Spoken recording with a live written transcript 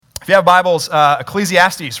you have Bibles,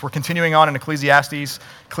 Ecclesiastes, we're continuing on in Ecclesiastes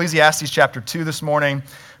chapter 2 this morning.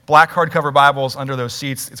 Black hardcover Bibles under those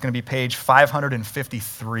seats. It's going to be page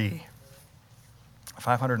 553.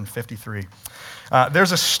 553.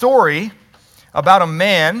 There's a story about a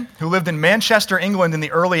man who lived in Manchester, England in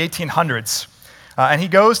the early 1800s, and he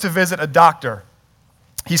goes to visit a doctor.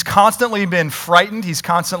 He's constantly been frightened. He's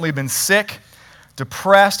constantly been sick,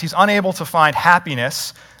 depressed. He's unable to find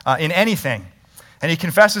happiness in anything. And he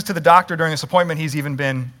confesses to the doctor during this appointment he's even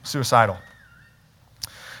been suicidal.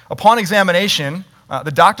 Upon examination,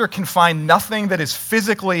 the doctor can find nothing that is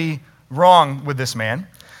physically wrong with this man,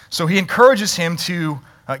 so he encourages him to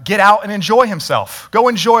get out and enjoy himself. Go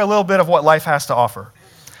enjoy a little bit of what life has to offer.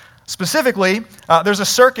 Specifically, there's a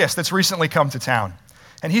circus that's recently come to town,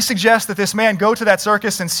 and he suggests that this man go to that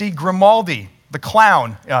circus and see Grimaldi, the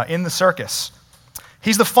clown, in the circus.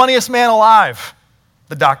 He's the funniest man alive,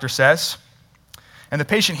 the doctor says. And the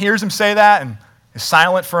patient hears him say that and is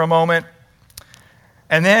silent for a moment.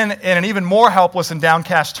 And then, in an even more helpless and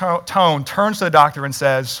downcast tone, turns to the doctor and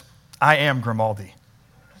says, "I am Grimaldi."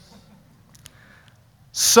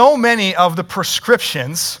 So many of the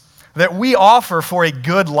prescriptions that we offer for a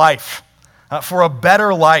good life, for a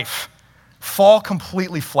better life, fall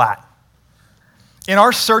completely flat. In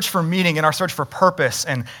our search for meaning, in our search for purpose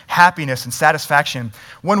and happiness and satisfaction,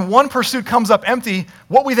 when one pursuit comes up empty,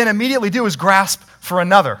 what we then immediately do is grasp for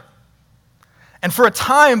another. And for a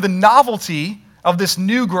time, the novelty of this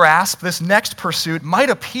new grasp, this next pursuit,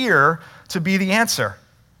 might appear to be the answer.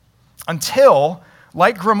 Until,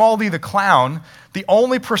 like Grimaldi the clown, the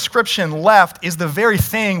only prescription left is the very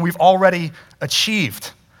thing we've already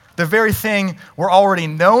achieved, the very thing we're already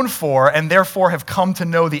known for and therefore have come to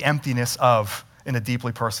know the emptiness of in a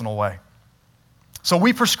deeply personal way. So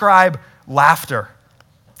we prescribe laughter,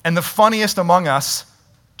 and the funniest among us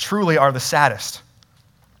truly are the saddest.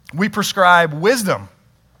 We prescribe wisdom,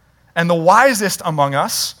 and the wisest among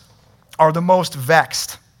us are the most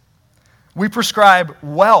vexed. We prescribe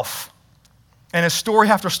wealth, and as story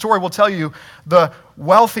after story will tell you, the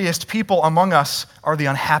wealthiest people among us are the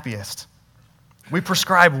unhappiest. We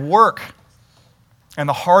prescribe work, and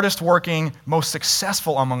the hardest working, most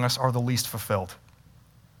successful among us are the least fulfilled.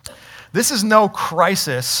 This is no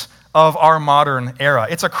crisis of our modern era.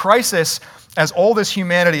 It's a crisis as old as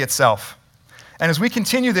humanity itself. And as we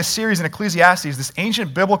continue this series in Ecclesiastes, this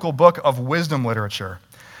ancient biblical book of wisdom literature,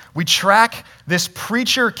 we track this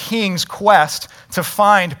preacher king's quest to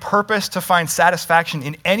find purpose, to find satisfaction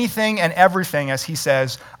in anything and everything, as he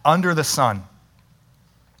says, under the sun.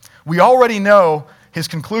 We already know his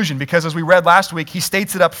conclusion, because as we read last week, he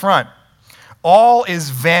states it up front. All is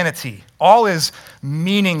vanity. All is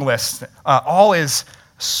meaningless. All is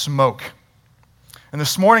smoke. And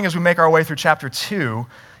this morning, as we make our way through chapter 2,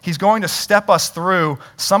 he's going to step us through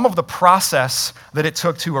some of the process that it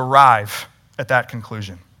took to arrive at that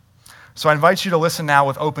conclusion. So I invite you to listen now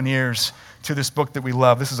with open ears to this book that we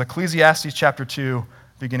love. This is Ecclesiastes chapter 2,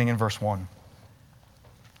 beginning in verse 1.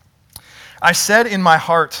 I said in my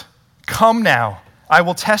heart, "Come now, I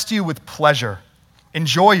will test you with pleasure.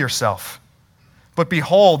 Enjoy yourself." But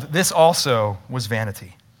behold, this also was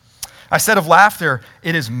vanity. I said of laughter,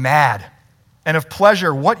 "It is mad," and of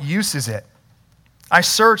pleasure, "What use is it?" I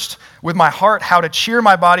searched with my heart how to cheer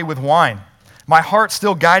my body with wine, my heart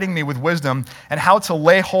still guiding me with wisdom, and how to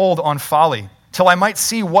lay hold on folly, till I might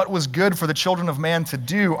see what was good for the children of man to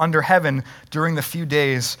do under heaven during the few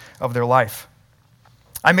days of their life.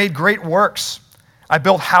 I made great works. I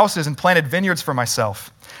built houses and planted vineyards for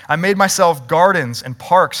myself. I made myself gardens and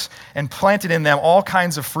parks and planted in them all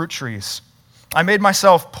kinds of fruit trees. I made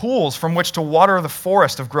myself pools from which to water the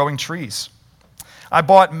forest of growing trees. I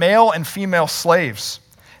bought male and female slaves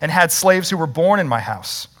and had slaves who were born in my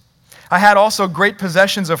house. I had also great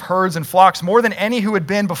possessions of herds and flocks, more than any who had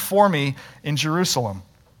been before me in Jerusalem.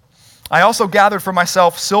 I also gathered for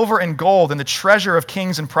myself silver and gold and the treasure of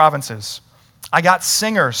kings and provinces. I got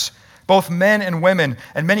singers, both men and women,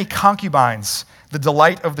 and many concubines, the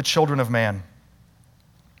delight of the children of man.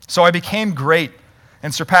 So I became great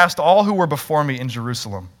and surpassed all who were before me in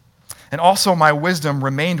Jerusalem. And also my wisdom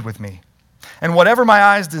remained with me. And whatever my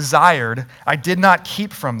eyes desired, I did not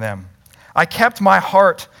keep from them. I kept my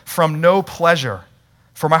heart from no pleasure,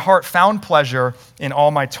 for my heart found pleasure in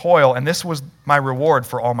all my toil, and this was my reward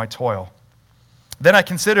for all my toil. Then I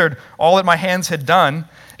considered all that my hands had done,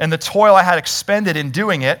 and the toil I had expended in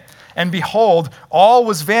doing it, and behold, all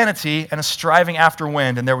was vanity and a striving after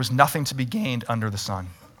wind, and there was nothing to be gained under the sun.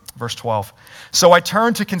 Verse 12. So I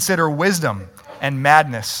turned to consider wisdom and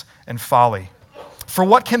madness and folly. For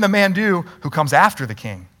what can the man do who comes after the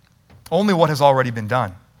king? Only what has already been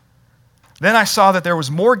done. Then I saw that there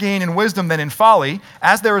was more gain in wisdom than in folly,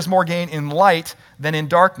 as there is more gain in light than in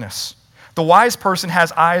darkness. The wise person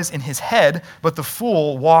has eyes in his head, but the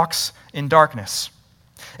fool walks in darkness.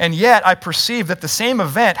 And yet I perceive that the same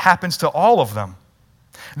event happens to all of them.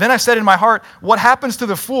 Then I said in my heart, what happens to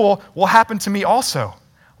the fool will happen to me also.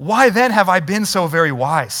 Why then have I been so very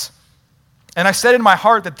wise? And I said in my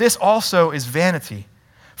heart that this also is vanity.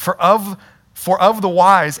 For of the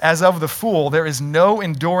wise as of the fool there is no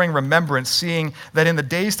enduring remembrance, seeing that in the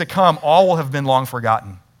days to come all will have been long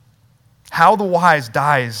forgotten. How the wise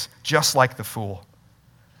dies just like the fool.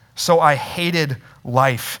 So I hated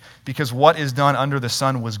life, because what is done under the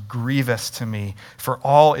sun was grievous to me, for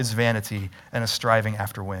all is vanity and a striving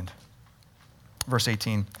after wind. Verse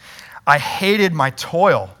 18, I hated my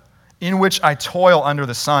toil, in which I toil under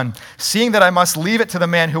the sun, seeing that I must leave it to the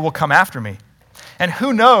man who will come after me. And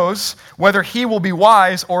who knows whether he will be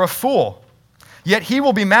wise or a fool? Yet he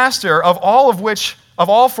will be master of all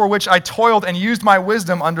for which I toiled and used my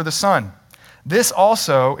wisdom under the sun. This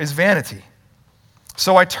also is vanity.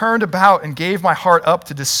 So I turned about and gave my heart up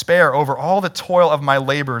to despair over all the toil of my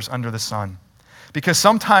labors under the sun. Because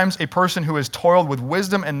sometimes a person who has toiled with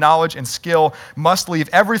wisdom and knowledge and skill must leave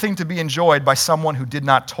everything to be enjoyed by someone who did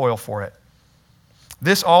not toil for it.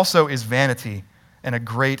 This also is vanity and a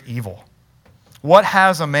great evil. What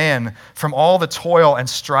has a man from all the toil and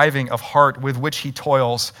striving of heart with which he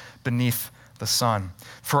toils beneath the sun?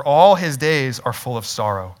 For all his days are full of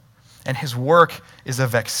sorrow, and his work is a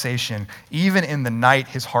vexation. Even in the night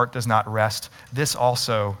his heart does not rest. This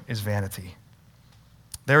also is vanity.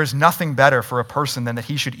 There is nothing better for a person than that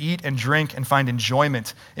he should eat and drink and find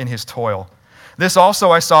enjoyment in his toil. This also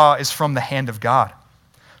I saw is from the hand of God.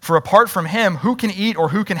 For apart from him, who can eat or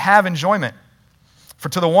who can have enjoyment? For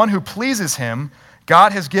to the one who pleases him,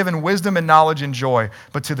 God has given wisdom and knowledge and joy.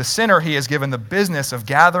 But to the sinner he has given the business of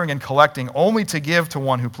gathering and collecting only to give to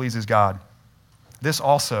one who pleases God. This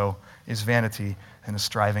also is vanity and a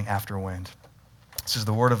striving after wind. This is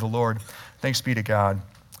the word of the Lord. Thanks be to God.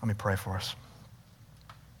 Let me pray for us.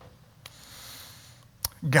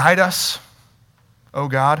 Guide us, O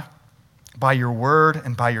God, by your word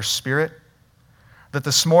and by your spirit, that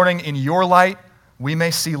this morning in your light we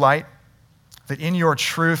may see light, that in your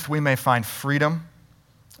truth we may find freedom,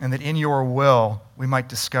 and that in your will we might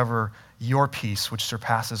discover your peace, which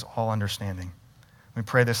surpasses all understanding. We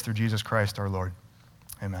pray this through Jesus Christ our Lord.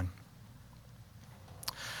 Amen.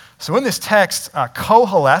 So in this text,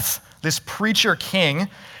 Koheleth, this preacher king,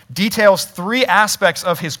 details three aspects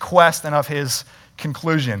of his quest and of his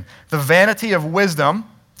conclusion: the vanity of wisdom,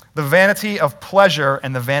 the vanity of pleasure,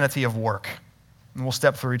 and the vanity of work. And we'll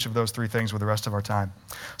step through each of those three things with the rest of our time.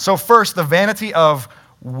 So first, the vanity of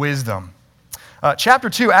wisdom. Chapter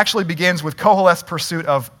 2 actually begins with Koheleth's pursuit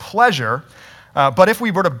of pleasure, but if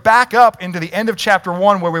we were to back up into the end of chapter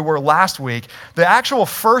 1 where we were last week, the actual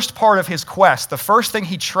first part of his quest, the first thing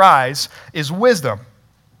he tries, is wisdom.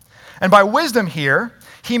 And by wisdom here,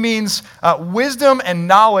 he means wisdom and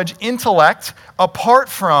knowledge, intellect, apart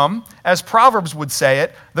from, as Proverbs would say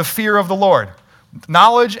it, the fear of the Lord.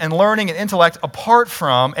 Knowledge and learning and intellect apart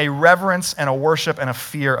from a reverence and a worship and a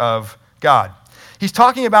fear of God. He's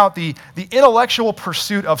talking about the intellectual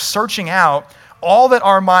pursuit of searching out all that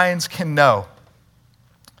our minds can know.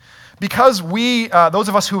 Because we, those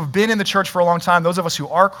of us who have been in the church for a long time, those of us who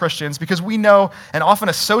are Christians, because we know and often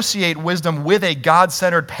associate wisdom with a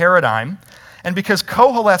God-centered paradigm, and because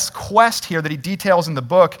Koheleth's quest here that he details in the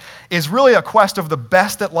book is really a quest of the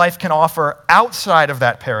best that life can offer outside of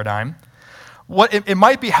that paradigm, it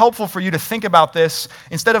might be helpful for you to think about this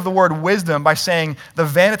instead of the word wisdom by saying the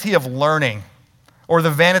vanity of learning or the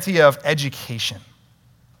vanity of education.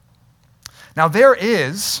 Now, there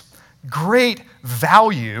is great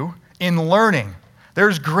value in learning.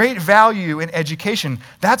 There's great value in education.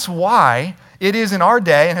 That's why it is in our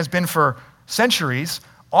day, and has been for centuries,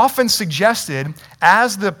 often suggested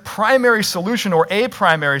as the primary solution or a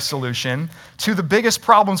primary solution to the biggest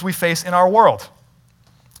problems we face in our world.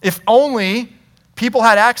 If only people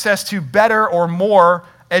had access to better or more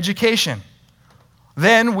education,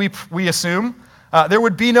 then we assume there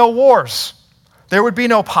would be no wars, there would be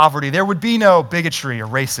no poverty, there would be no bigotry or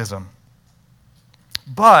racism.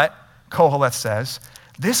 But, Koheleth says,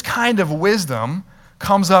 this kind of wisdom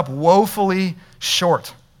comes up woefully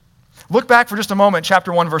short. Look back for just a moment,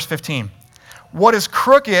 chapter 1, verse 15. What is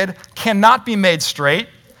crooked cannot be made straight.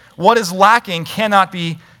 What is lacking cannot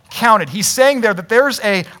be counted. He's saying there that there's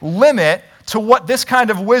a limit to what this kind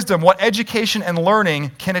of wisdom, what education and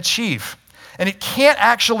learning can achieve. And it can't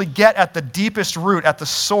actually get at the deepest root, at the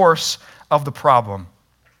source of the problem.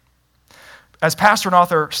 As pastor and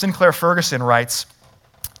author Sinclair Ferguson writes,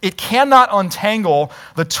 It cannot untangle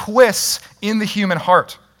the twists in the human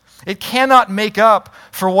heart. It cannot make up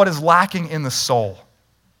for what is lacking in the soul.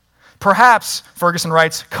 Perhaps, Ferguson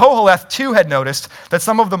writes, Koheleth too had noticed that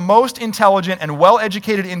some of the most intelligent and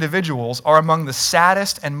well-educated individuals are among the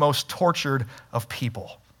saddest and most tortured of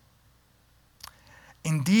people.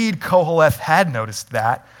 Indeed, Koheleth had noticed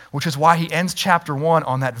that, which is why he ends chapter 1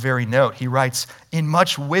 on that very note. He writes, "In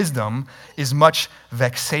much wisdom is much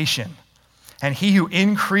vexation, and he who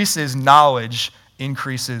increases knowledge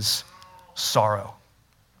increases sorrow."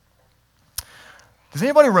 Does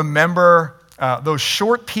anybody remember those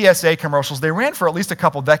short PSA commercials? They ran for at least a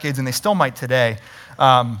couple decades, and they still might today,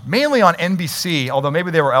 mainly on NBC, although maybe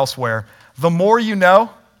they were elsewhere. The more you know.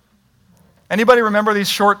 Anybody remember these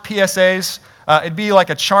short PSAs? It'd be like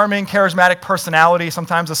a charming, charismatic personality,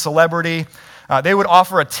 sometimes a celebrity. They would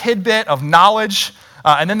offer a tidbit of knowledge,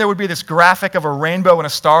 and then there would be this graphic of a rainbow and a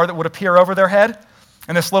star that would appear over their head,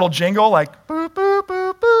 and this little jingle like, boo, boo,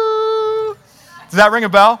 boo, boo. Does that ring a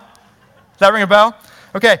bell? Does that ring a bell?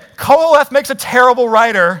 Okay, Koheleth makes a terrible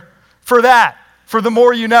writer for that, for the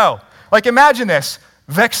more you know. Like, imagine this: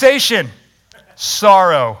 vexation,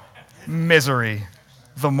 sorrow, misery.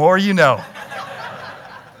 The more you know.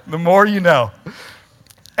 The more you know.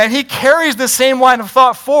 And he carries the same line of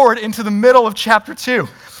thought forward into the middle of chapter 2.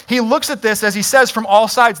 He looks at this, as he says, from all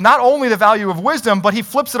sides, not only the value of wisdom, but he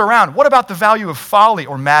flips it around. What about the value of folly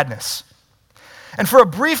or madness? And for a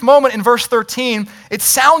brief moment in verse 13, it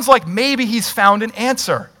sounds like maybe he's found an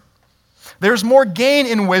answer. There's more gain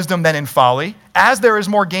in wisdom than in folly, as there is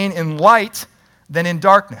more gain in light than in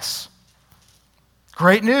darkness.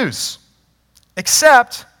 Great news.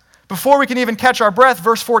 Except, before we can even catch our breath,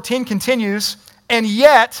 verse 14 continues, "And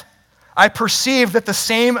yet I perceive that the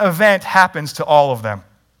same event happens to all of them."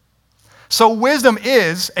 So wisdom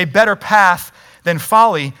is a better path than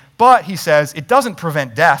folly, but, he says, it doesn't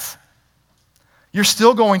prevent death. You're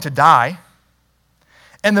still going to die.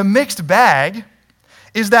 And the mixed bag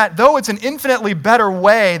is that though it's an infinitely better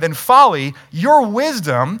way than folly, your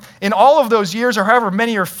wisdom in all of those years, or however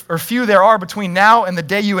many or few there are between now and the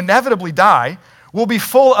day you inevitably die, will be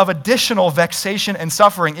full of additional vexation and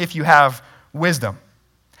suffering if you have wisdom.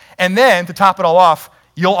 And then, to top it all off,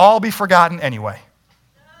 you'll all be forgotten anyway.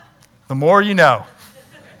 The more you know.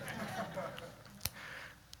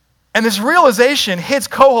 And this realization hits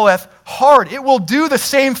Koheleth hard. It will do the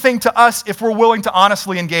same thing to us if we're willing to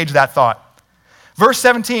honestly engage that thought. Verse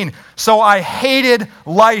 17, "So I hated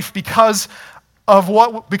life because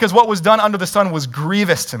what was done under the sun was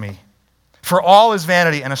grievous to me. For all is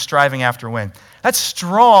vanity and a striving after wind." That's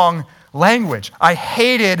strong language. I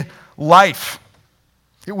hated life.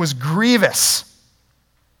 It was grievous.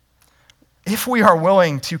 If we are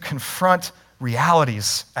willing to confront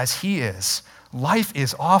realities as he is, life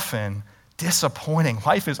is often disappointing.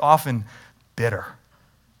 Life is often bitter.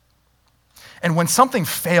 And when something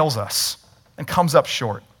fails us and comes up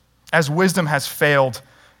short, as wisdom has failed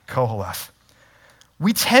Koheleth,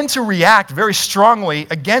 we tend to react very strongly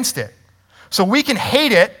against it. So we can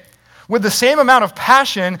hate it with the same amount of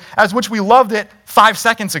passion as which we loved it 5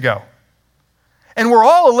 seconds ago. And we're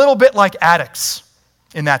all a little bit like addicts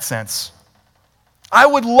in that sense. I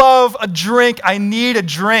would love a drink, I need a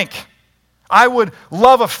drink. I would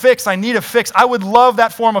love a fix, I need a fix. I would love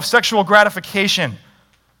that form of sexual gratification.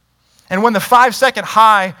 And when the 5-second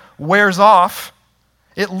high wears off,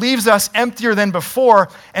 it leaves us emptier than before,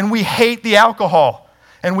 and we hate the alcohol,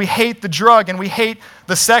 and we hate the drug, and we hate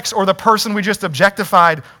the sex or the person we just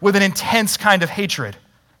objectified with an intense kind of hatred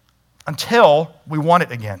until we want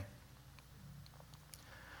it again.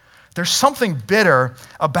 There's something bitter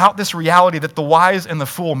about this reality that the wise and the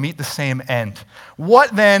fool meet the same end.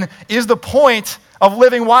 What then is the point of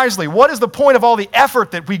living wisely? What is the point of all the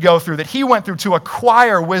effort that we go through, that he went through to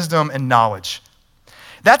acquire wisdom and knowledge?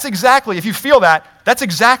 That's exactly, if you feel that, that's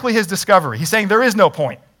exactly his discovery. He's saying there is no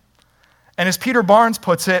point. And as Peter Barnes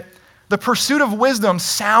puts it, the pursuit of wisdom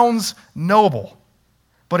sounds noble,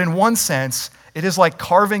 but in one sense, it is like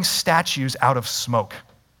carving statues out of smoke.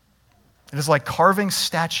 It is like carving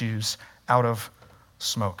statues out of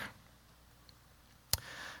smoke.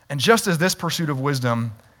 And just as this pursuit of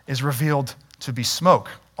wisdom is revealed to be smoke,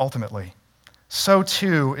 ultimately, so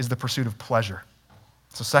too is the pursuit of pleasure.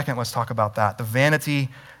 So second, let's talk about that, the vanity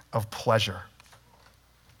of pleasure.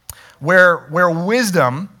 Where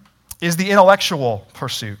wisdom is the intellectual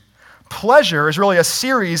pursuit, pleasure is really a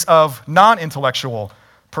series of non-intellectual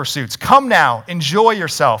pursuits. Come now, enjoy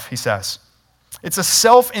yourself, he says. It's a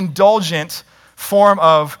self-indulgent form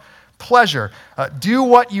of pleasure. Do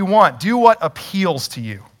what you want. Do what appeals to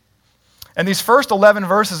you. And these first 11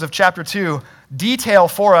 verses of chapter 2 detail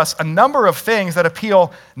for us a number of things that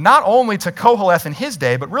appeal not only to Koheleth in his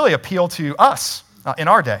day, but really appeal to us in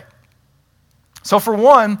our day. So for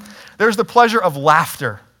one, there's the pleasure of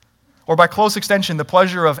laughter, or by close extension, the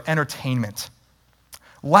pleasure of entertainment.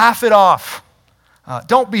 Laugh it off.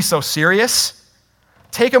 Don't be so serious.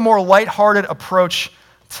 Take a more lighthearted approach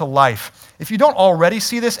to life. If you don't already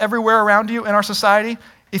see this everywhere around you in our society,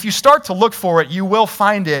 if you start to look for it, you will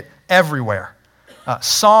find it everywhere.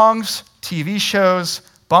 Songs, TV shows,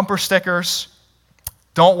 bumper stickers.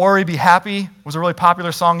 Don't Worry, Be Happy was a really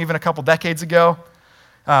popular song even a couple decades ago.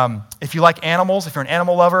 If you like animals, if you're an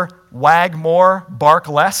animal lover, wag more, bark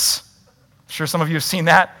less. I'm sure some of you have seen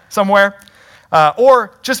that somewhere.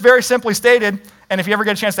 Or just very simply stated, and if you ever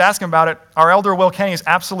get a chance to ask him about it, our elder Will Kenny's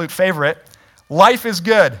absolute favorite, life is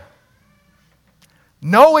good.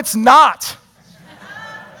 No, it's not.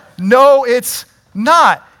 No, it's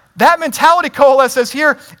not. That mentality, Koheleth says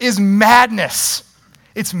here, is madness.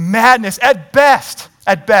 It's madness at best.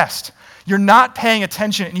 At best. You're not paying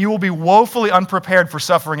attention and you will be woefully unprepared for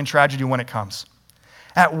suffering and tragedy when it comes.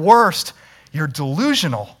 At worst, you're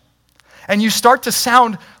delusional. And you start to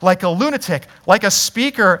sound like a lunatic, like a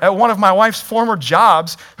speaker at one of my wife's former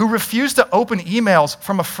jobs who refused to open emails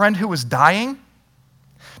from a friend who was dying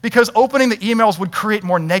because opening the emails would create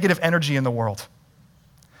more negative energy in the world.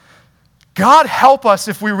 God help us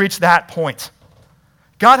if we reach that point.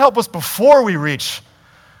 God help us before we reach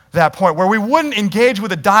that point where we wouldn't engage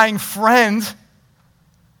with a dying friend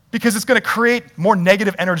because it's going to create more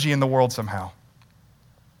negative energy in the world somehow.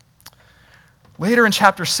 Later in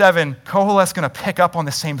chapter 7, Koheleth's going to pick up on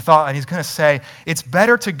the same thought, and he's going to say, it's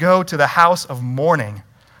better to go to the house of mourning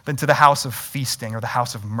than to the house of feasting or the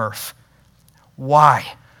house of mirth. Why?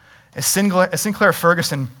 As Sinclair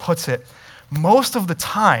Ferguson puts it, most of the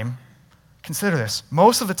time, consider this,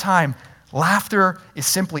 most of the time, laughter is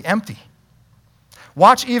simply empty.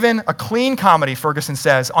 Watch even a clean comedy, Ferguson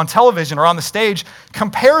says, on television or on the stage.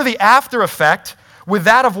 Compare the after effect with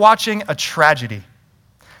that of watching a tragedy.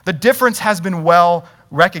 The difference has been well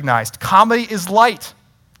recognized. Comedy is light.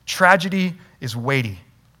 Tragedy is weighty.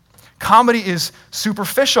 Comedy is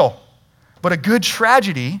superficial, but a good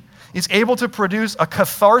tragedy is able to produce a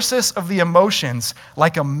catharsis of the emotions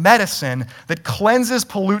like a medicine that cleanses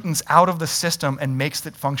pollutants out of the system and makes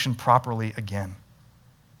it function properly again.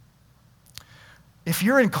 If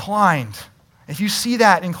you're inclined, if you see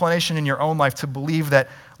that inclination in your own life to believe that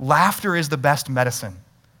laughter is the best medicine,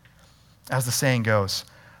 as the saying goes,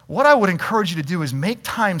 what I would encourage you to do is make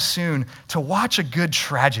time soon to watch a good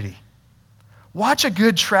tragedy. Watch a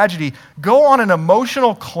good tragedy. Go on an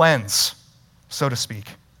emotional cleanse, so to speak.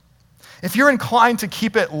 If you're inclined to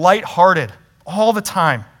keep it lighthearted all the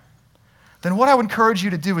time, then what I would encourage you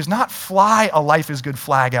to do is not fly a Life is Good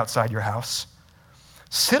flag outside your house.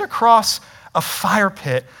 Sit across a fire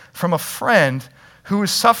pit from a friend who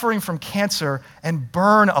is suffering from cancer and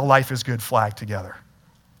burn a Life is Good flag together.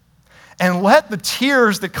 And let the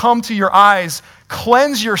tears that come to your eyes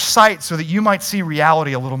cleanse your sight so that you might see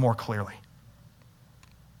reality a little more clearly.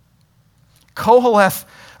 Koheleth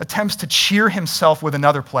attempts to cheer himself with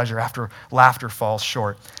another pleasure after laughter falls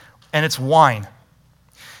short, and it's wine.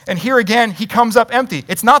 And here again, he comes up empty.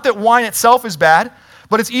 It's not that wine itself is bad,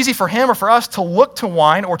 but it's easy for him or for us to look to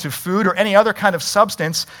wine or to food or any other kind of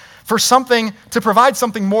substance for something to provide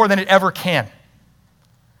something more than it ever can.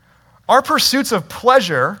 Our pursuits of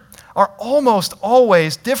pleasure are almost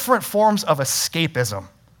always different forms of escapism.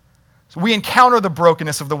 So we encounter the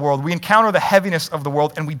brokenness of the world, we encounter the heaviness of the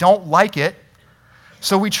world, and we don't like it,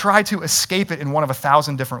 so we try to escape it in one of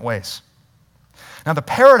 1,000 different ways. Now the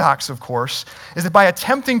paradox, of course, is that by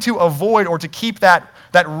attempting to avoid or to keep that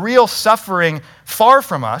real suffering far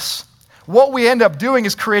from us, what we end up doing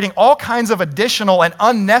is creating all kinds of additional and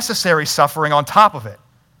unnecessary suffering on top of it.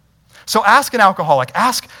 So ask an alcoholic,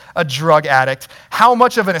 ask a drug addict how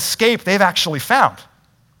much of an escape they've actually found.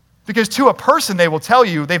 Because to a person, they will tell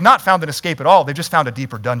you they've not found an escape at all, they've just found a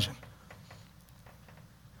deeper dungeon.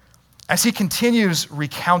 As he continues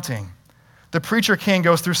recounting, the preacher king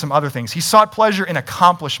goes through some other things. He sought pleasure in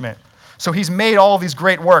accomplishment. So he's made all of these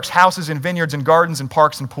great works, houses and vineyards and gardens and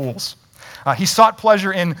parks and pools. He sought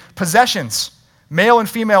pleasure in possessions, male and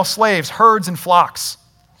female slaves, herds and flocks.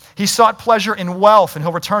 He sought pleasure in wealth, and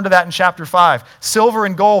he'll return to that in chapter 5. Silver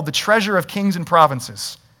and gold, the treasure of kings and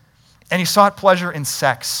provinces. And he sought pleasure in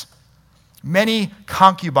sex. Many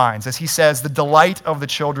concubines, as he says, the delight of the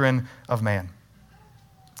children of man.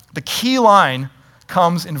 The key line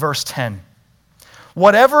comes in verse 10.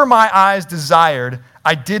 Whatever my eyes desired,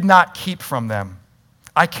 I did not keep from them.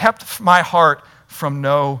 I kept my heart from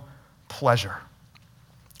no pleasure.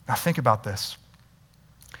 Now think about this.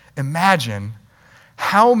 Imagine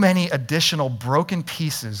how many additional broken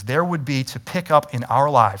pieces there would be to pick up in our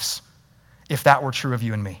lives if that were true of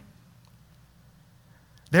you and me.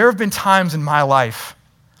 There have been times in my life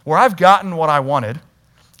where I've gotten what I wanted,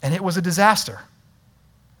 and it was a disaster.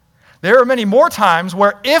 There are many more times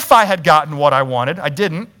where if I had gotten what I wanted, I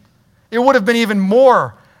didn't, it would have been even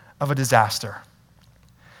more of a disaster.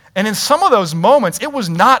 And in some of those moments, it was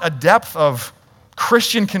not a depth of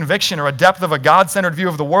Christian conviction or a depth of a God-centered view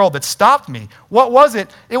of the world that stopped me. What was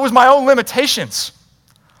it? It was my own limitations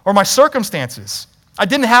or my circumstances. I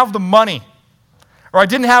didn't have the money, or I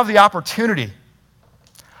didn't have the opportunity.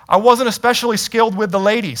 I wasn't especially skilled with the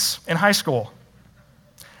ladies in high school.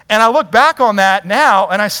 And I look back on that now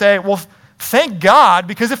and I say, well, thank God,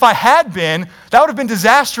 because if I had been, that would have been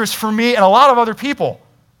disastrous for me and a lot of other people.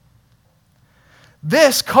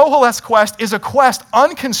 This Koheleth's quest is a quest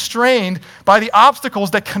unconstrained by the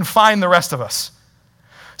obstacles that confine the rest of us.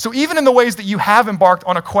 So even in the ways that you have embarked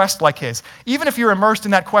on a quest like his, even if you're immersed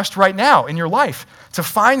in that quest right now in your life, to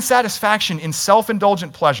find satisfaction in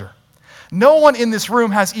self-indulgent pleasure, no one in this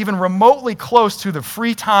room has even remotely close to the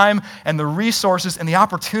free time and the resources and the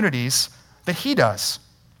opportunities that he does.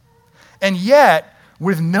 And yet,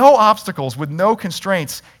 with no obstacles, with no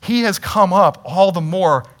constraints, he has come up all the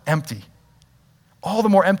more empty. All the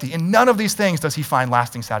more empty. In none of these things does he find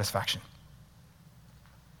lasting satisfaction.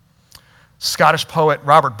 Scottish poet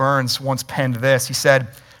Robert Burns once penned this. He said,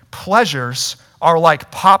 "Pleasures are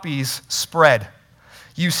like poppies spread.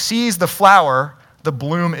 You seize the flower, the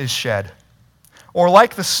bloom is shed. Or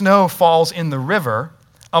like the snow falls in the river,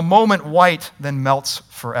 a moment white then melts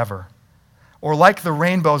forever. Or like the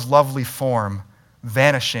rainbow's lovely form,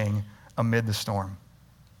 vanishing amid the storm."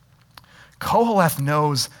 Koheleth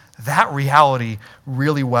knows that reality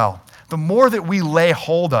really well. The more that we lay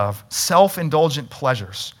hold of self-indulgent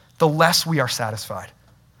pleasures, the less we are satisfied.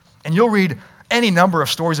 And you'll read any number of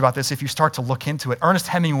stories about this if you start to look into it. Ernest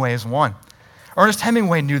Hemingway is one. Ernest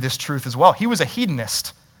Hemingway knew this truth as well. He was a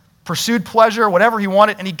hedonist, pursued pleasure, whatever he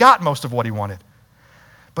wanted, and he got most of what he wanted.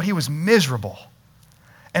 But he was miserable.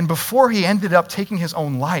 And before he ended up taking his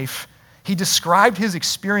own life, he described his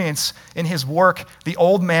experience in his work, The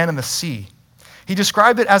Old Man and the Sea. He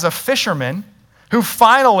described it as a fisherman who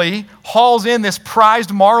finally hauls in this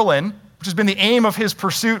prized marlin, which has been the aim of his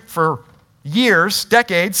pursuit for years,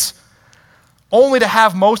 decades, only to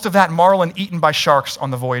have most of that marlin eaten by sharks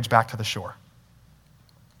on the voyage back to the shore.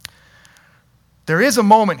 There is a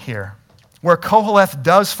moment here where Koheleth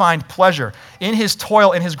does find pleasure in his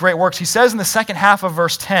toil, in his great works. He says in the second half of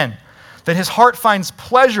verse 10 that his heart finds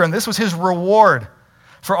pleasure, and this was his reward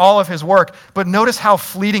for all of his work. But notice how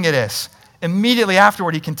fleeting it is. Immediately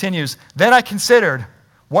afterward, he continues, "Then I considered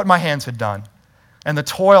what my hands had done, and the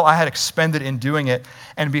toil I had expended in doing it,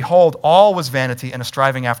 and behold, all was vanity and a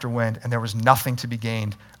striving after wind, and there was nothing to be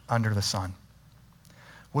gained under the sun."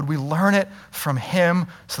 Would we learn it from him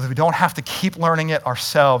so that we don't have to keep learning it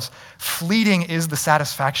ourselves? Fleeting is the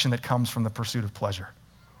satisfaction that comes from the pursuit of pleasure.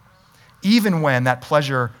 Even when that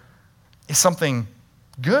pleasure is something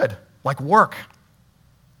good, like work.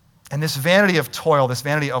 And this vanity of toil, this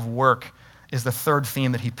vanity of work, is the third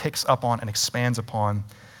theme that he picks up on and expands upon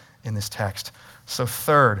in this text. So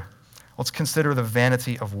third, let's consider the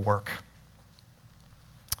vanity of work.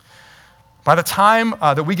 By the time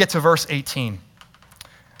that we get to verse 18,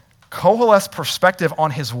 Koheleth's perspective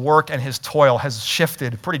on his work and his toil has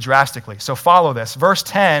shifted pretty drastically. So follow this. Verse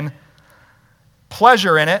 10,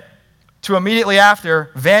 pleasure in it, to immediately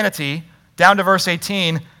after, vanity, down to verse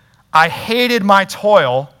 18, I hated my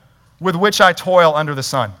toil with which I toil under the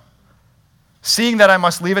sun, seeing that I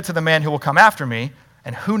must leave it to the man who will come after me,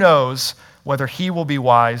 and who knows whether he will be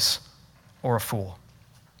wise or a fool.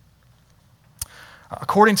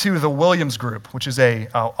 According to the Williams Group, which is a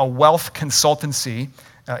wealth consultancy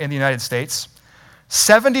in the United States,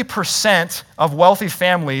 70% of wealthy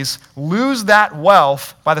families lose that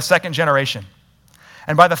wealth by the second generation.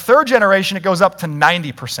 And by the third generation, it goes up to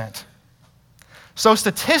 90%. So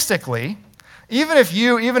statistically, even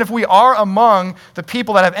if we are among the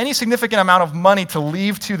people that have any significant amount of money to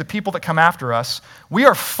leave to the people that come after us, we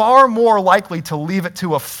are far more likely to leave it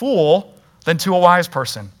to a fool than to a wise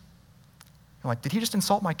person. You're like, did he just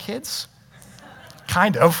insult my kids?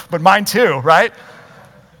 Kind of, but mine too, right?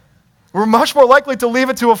 We're much more likely to leave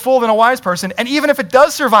it to a fool than a wise person. And even if it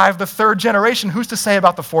does survive the third generation, who's to say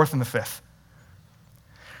about the fourth and the fifth?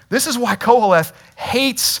 This is why Koheleth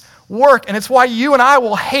hates work, and it's why you and I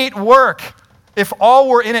will hate work if all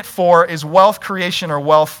we're in it for is wealth creation or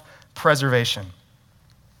wealth preservation.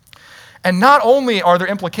 And not only are there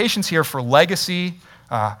implications here for legacy,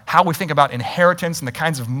 how we think about inheritance and the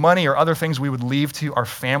kinds of money or other things we would leave to our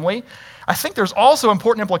family, I think there's also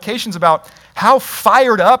important implications about how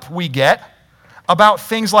fired up we get about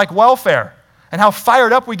things like welfare and how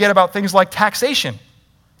fired up we get about things like taxation.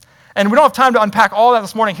 And we don't have time to unpack all that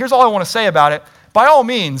this morning. Here's all I want to say about it. By all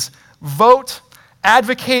means, vote,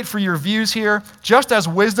 advocate for your views here. Just as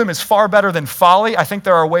wisdom is far better than folly, I think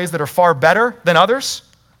there are ways that are far better than others.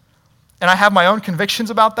 And I have my own convictions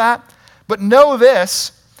about that. But know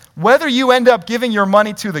this, whether you end up giving your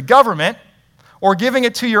money to the government or giving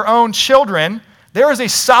it to your own children, there is a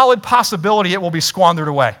solid possibility it will be squandered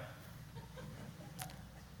away.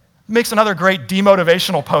 Makes another great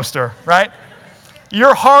demotivational poster, right?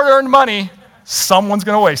 Your hard-earned money, someone's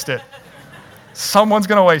going to waste it. Someone's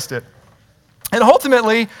going to waste it. And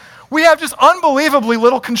ultimately, we have just unbelievably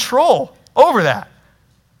little control over that.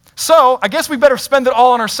 So I guess we better spend it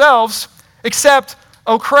all on ourselves, except,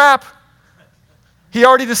 oh crap, he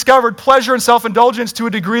already discovered pleasure and self-indulgence to a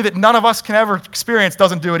degree that none of us can ever experience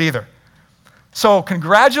doesn't do it either. So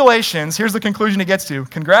congratulations, here's the conclusion he gets to.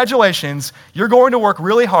 Congratulations, you're going to work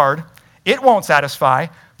really hard. It won't satisfy.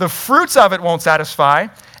 The fruits of it won't satisfy.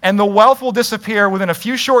 And the wealth will disappear within a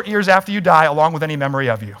few short years after you die, along with any memory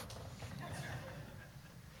of you.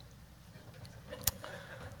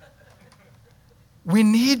 We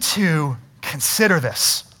need to consider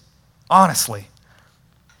this, honestly.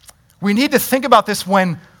 We need to think about this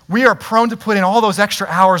when we are prone to put in all those extra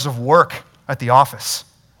hours of work at the office.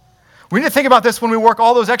 We need to think about this when we work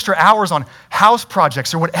all those extra hours on house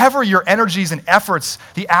projects or whatever your energies and efforts,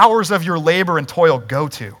 the hours of your labor and toil go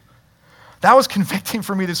to. That was convicting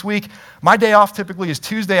for me this week. My day off typically is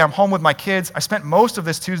Tuesday. I'm home with my kids. I spent most of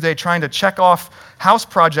this Tuesday trying to check off house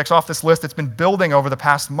projects off this list that's been building over the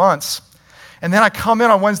past months. And then I come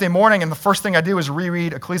in on Wednesday morning, and the first thing I do is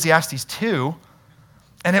reread Ecclesiastes 2.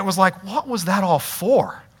 And it was like, what was that all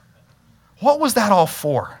for? What was that all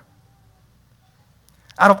for?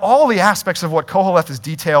 Out of all the aspects of what Koheleth has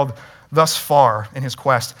detailed thus far in his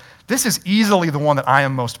quest, this is easily the one that I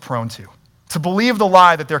am most prone to believe the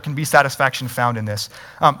lie that there can be satisfaction found in this.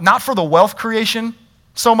 Not for the wealth creation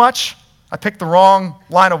so much. I picked the wrong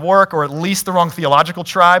line of work, or at least the wrong theological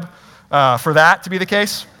tribe for that to be the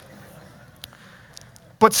case.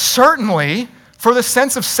 But certainly for the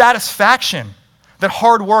sense of satisfaction that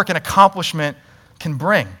hard work and accomplishment can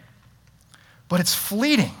bring. But it's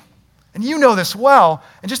fleeting. And you know this well.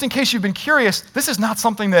 And just in case you've been curious, this is not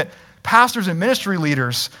something that pastors and ministry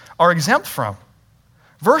leaders are exempt from.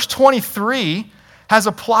 Verse 23 has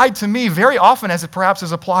applied to me very often as it perhaps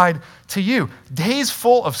has applied to you. Days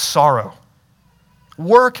full of sorrow,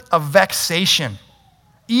 work of vexation,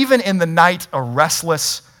 even in the night a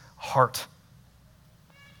restless heart.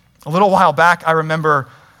 A little while back, I remember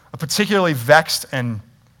a particularly vexed and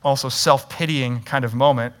also self-pitying kind of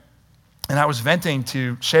moment. And I was venting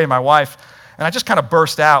to Shay, my wife, and I just kind of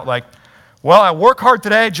burst out like, well, I work hard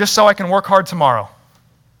today just so I can work hard tomorrow.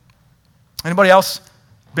 Anybody else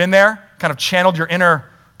been there? Kind of channeled your inner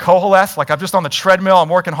Koheleth, like I'm just on the treadmill, I'm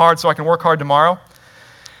working hard so I can work hard tomorrow.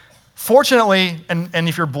 Fortunately, and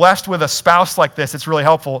if you're blessed with a spouse like this, it's really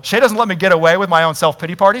helpful. Shay doesn't let me get away with my own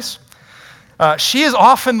self-pity parties. She is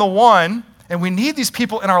often the one, and we need these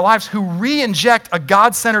people in our lives who re-inject a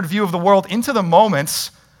God-centered view of the world into the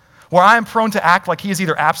moments where I am prone to act like he is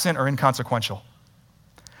either absent or inconsequential.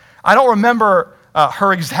 I don't remember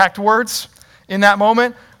her exact words in that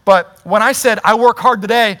moment, but when I said, I work hard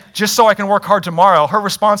today just so I can work hard tomorrow, her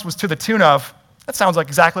response was to the tune of, that sounds like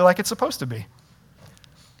exactly like it's supposed to be.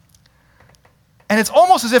 And it's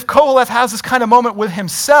almost as if Koheleth has this kind of moment with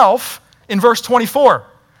himself in verse 24.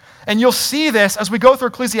 And you'll see this as we go through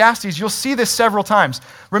Ecclesiastes, you'll see this several times.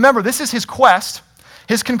 Remember, this is his quest.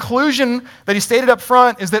 His conclusion that he stated up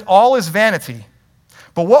front is that all is vanity.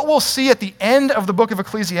 But what we'll see at the end of the book of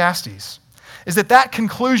Ecclesiastes is that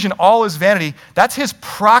conclusion, all is vanity, that's his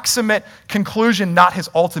proximate conclusion, not his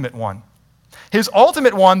ultimate one. His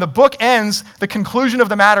ultimate one, the book ends, the conclusion of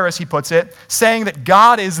the matter, as he puts it, saying that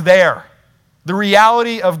God is there. The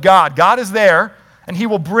reality of God. God is there, and he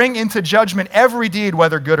will bring into judgment every deed,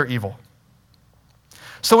 whether good or evil.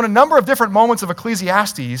 So in a number of different moments of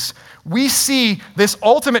Ecclesiastes, we see this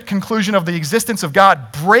ultimate conclusion of the existence of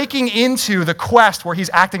God breaking into the quest where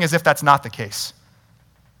he's acting as if that's not the case.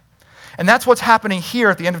 And that's what's happening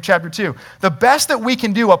here at the end of chapter 2. The best that we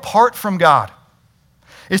can do apart from God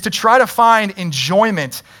is to try to find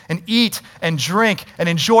enjoyment and eat and drink and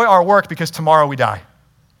enjoy our work because tomorrow we die.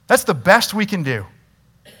 That's the best we can do.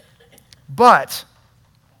 But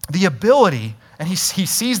the ability, and he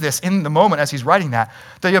sees this in the moment as he's writing that,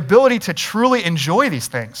 the ability to truly enjoy these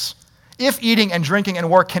things If eating and drinking and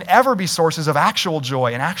work can ever be sources of actual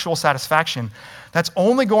joy and actual satisfaction, that's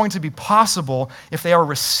only going to be possible if they are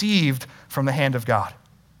received from the hand of God.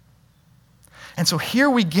 And so here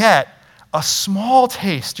we get a small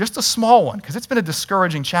taste, just a small one, because it's been a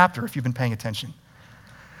discouraging chapter if you've been paying attention.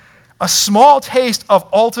 A small taste of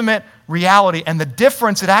ultimate reality and the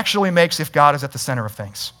difference it actually makes if God is at the center of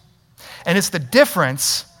things. And it's the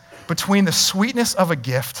difference between the sweetness of a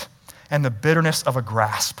gift and the bitterness of a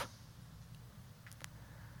grasp.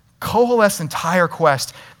 Koheleth's entire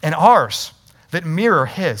quest and ours that mirror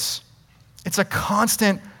his. It's a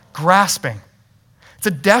constant grasping. It's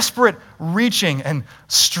a desperate reaching and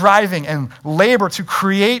striving and labor to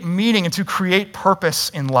create meaning and to create purpose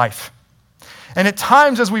in life. And at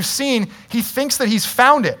times, as we've seen, he thinks that he's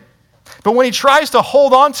found it. But when he tries to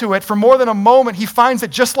hold on to it for more than a moment, he finds that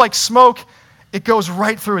just like smoke, it goes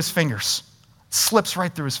right through his fingers. It slips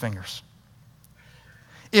right through his fingers.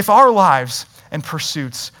 If our lives and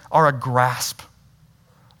pursuits are a grasp,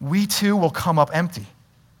 we too will come up empty.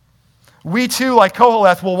 We too, like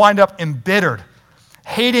Koheleth, will wind up embittered,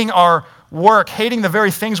 hating our work, hating the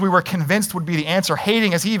very things we were convinced would be the answer,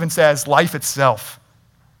 hating, as he even says, life itself.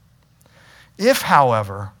 If,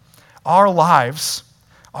 however, our lives,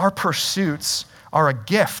 our pursuits are a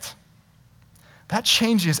gift, that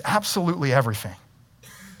changes absolutely everything.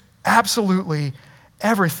 Absolutely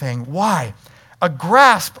everything. Why? A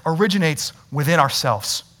grasp originates within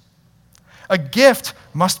ourselves. A gift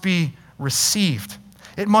must be received.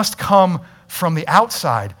 It must come from the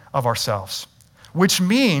outside of ourselves, which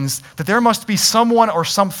means that there must be someone or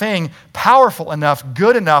something powerful enough,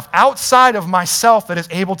 good enough, outside of myself that is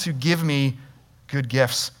able to give me good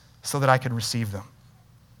gifts so that I can receive them.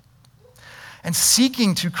 And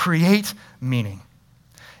seeking to create meaning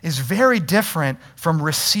is very different from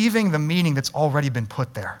receiving the meaning that's already been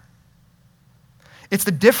put there. It's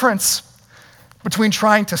the difference between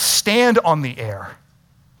trying to stand on the air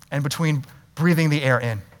and between breathing the air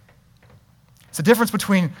in. It's the difference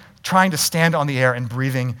between trying to stand on the air and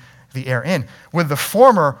breathing the air in. With the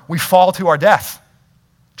former, we fall to our death.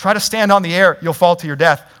 Try to stand on the air, you'll fall to your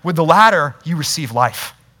death. With the latter, you receive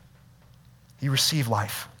life. You receive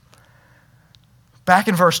life. Back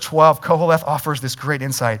in verse 12, Koheleth offers this great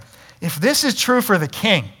insight. If this is true for the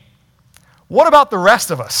king, what about the rest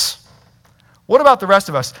of us? What about the rest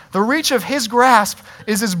of us? The reach of his grasp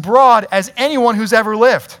is as broad as anyone who's ever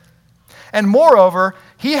lived. And moreover,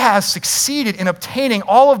 he has succeeded in obtaining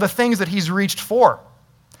all of the things that he's reached for.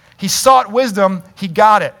 He sought wisdom, he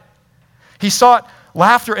got it. He sought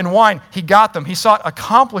laughter and wine, he got them. He sought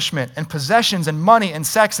accomplishment and possessions and money and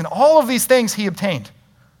sex, and all of these things he obtained.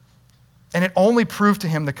 And it only proved to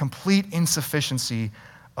him the complete insufficiency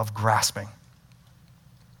of grasping.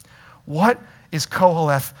 What is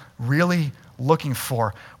Koheleth really looking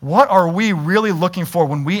for? What are we really looking for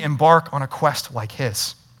when we embark on a quest like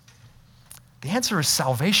his? The answer is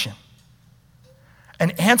salvation.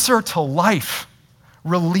 An answer to life,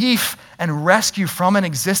 relief, and rescue from an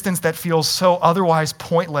existence that feels so otherwise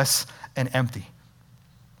pointless and empty.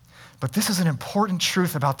 But this is an important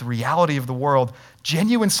truth about the reality of the world.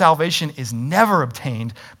 Genuine salvation is never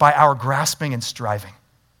obtained by our grasping and striving.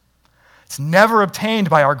 It's never obtained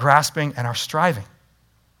by our grasping and our striving.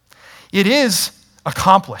 It is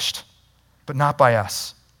accomplished, but not by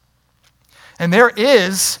us. And there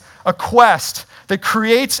is a quest that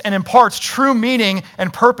creates and imparts true meaning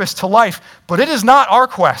and purpose to life, but it is not our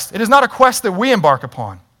quest. It is not a quest that we embark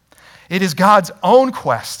upon. It is God's own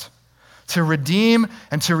quest to redeem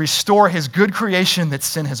and to restore his good creation that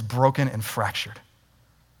sin has broken and fractured.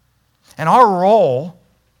 And our role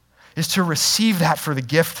is to receive that for the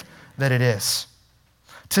gift that it is,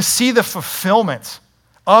 to see the fulfillment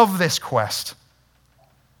of this quest.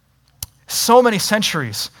 So many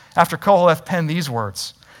centuries after Koheleth penned these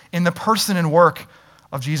words, in the person and work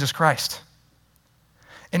of Jesus Christ.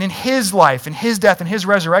 And in his life, in his death, in his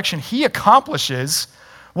resurrection, he accomplishes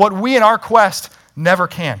what we in our quest never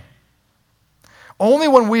can. Only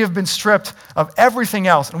when we have been stripped of everything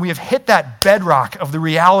else and we have hit that bedrock of the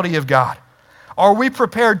reality of God are we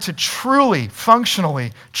prepared to truly,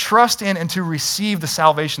 functionally trust in and to receive the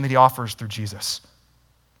salvation that he offers through Jesus.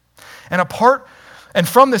 And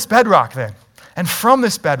from this bedrock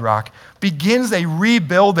begins a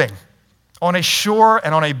rebuilding on a sure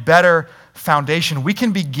and on a better foundation. We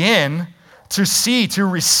can begin to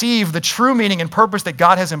receive the true meaning and purpose that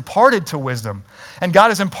God has imparted to wisdom, and God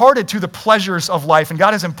has imparted to the pleasures of life, and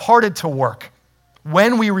God has imparted to work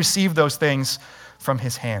when we receive those things from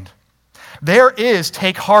his hand.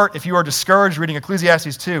 Take heart if you are discouraged reading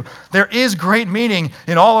Ecclesiastes 2. There is great meaning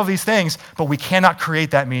in all of these things, but we cannot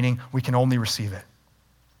create that meaning. We can only receive it.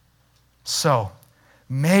 So,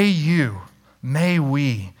 may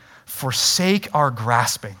we forsake our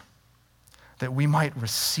grasping, that we might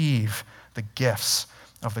receive the gifts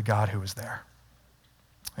of the God who is there.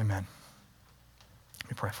 Amen.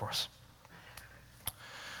 Let me pray for us.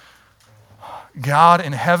 God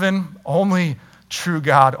in heaven, only true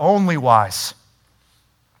God, only wise,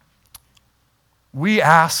 we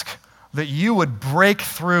ask that you would break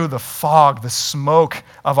through the fog, the smoke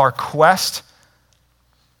of our quest,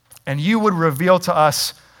 and you would reveal to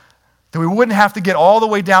us that we wouldn't have to get all the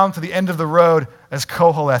way down to the end of the road as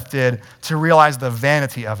Koheleth did to realize the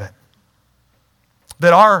vanity of it.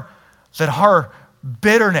 That our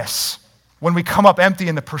bitterness, when we come up empty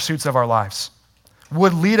in the pursuits of our lives,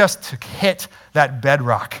 would lead us to hit that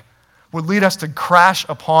bedrock, would lead us to crash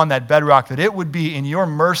upon that bedrock, that it would be in your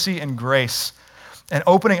mercy and grace and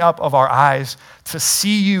opening up of our eyes to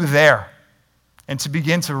see you there and to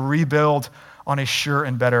begin to rebuild on a sure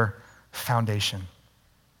and better foundation.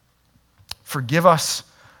 Forgive us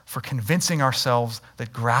for convincing ourselves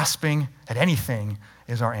that grasping at anything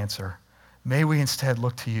is our answer. May we instead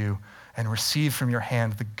look to you and receive from your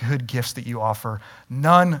hand the good gifts that you offer,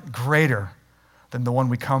 none greater than the one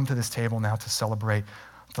we come to this table now to celebrate,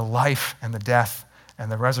 the life and the death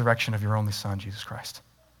and the resurrection of your only Son, Jesus Christ.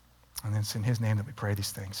 And it's in his name that we pray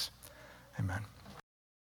these things. Amen.